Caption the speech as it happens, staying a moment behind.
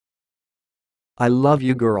I love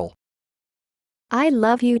you, girl. I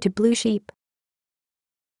love you too, Blue Sheep.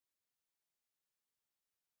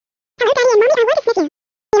 Hello, Daddy and Mommy, I want to see you.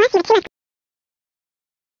 We asked you to us.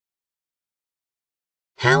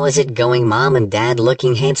 How is it going, Mom and Dad?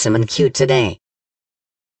 Looking handsome and cute today.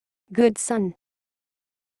 Good, son.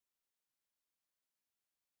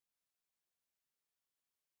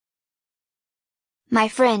 My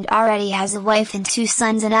friend already has a wife and 2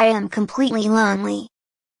 sons and I am completely lonely.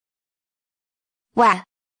 Wow.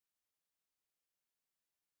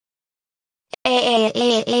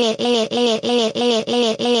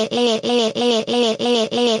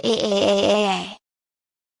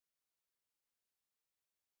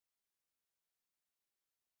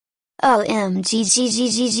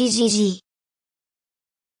 OMG.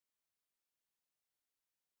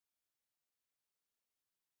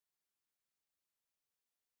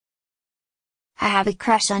 I have a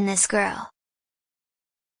crush on this girl.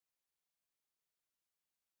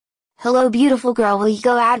 Hello, beautiful girl, will you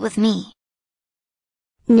go out with me?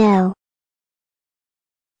 No.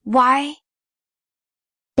 Why?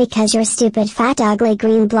 Because your stupid fat ugly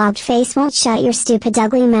green blobbed face won't shut your stupid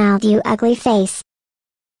ugly mouth, you ugly face.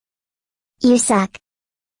 You suck.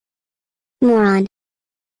 Moron.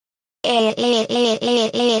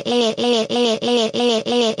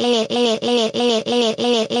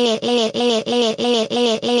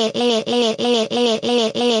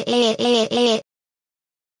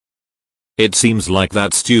 It seems like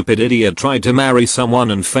that stupid idiot tried to marry someone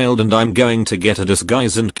and failed, and I'm going to get a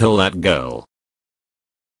disguise and kill that girl.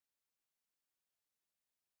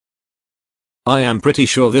 I am pretty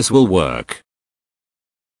sure this will work.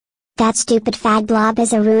 That stupid fat blob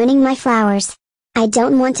is ruining my flowers. I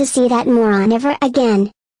don't want to see that moron ever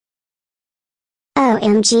again.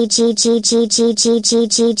 OMG.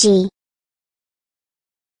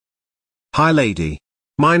 Hi lady.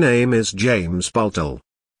 My name is James Waughtals.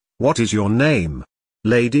 What is your name,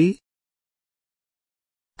 lady?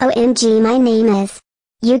 OMG, my name is.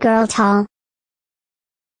 You girl tall.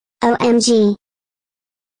 OMG.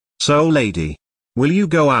 So lady, will you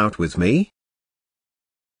go out with me?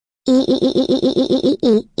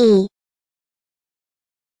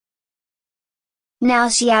 Now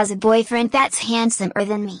she has a boyfriend that's handsomer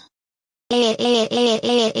than me.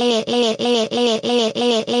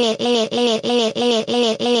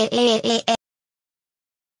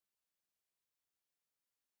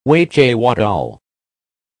 Wait, Jay Waughtals.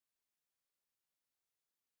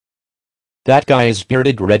 That guy is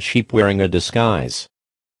bearded red sheep wearing a disguise.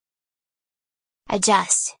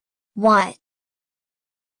 What?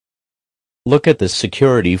 Look at this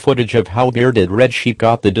security footage of how bearded red sheep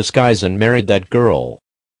got the disguise and married that girl.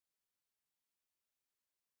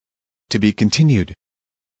 To be continued.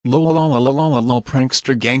 Lol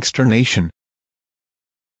prankster gangster nation.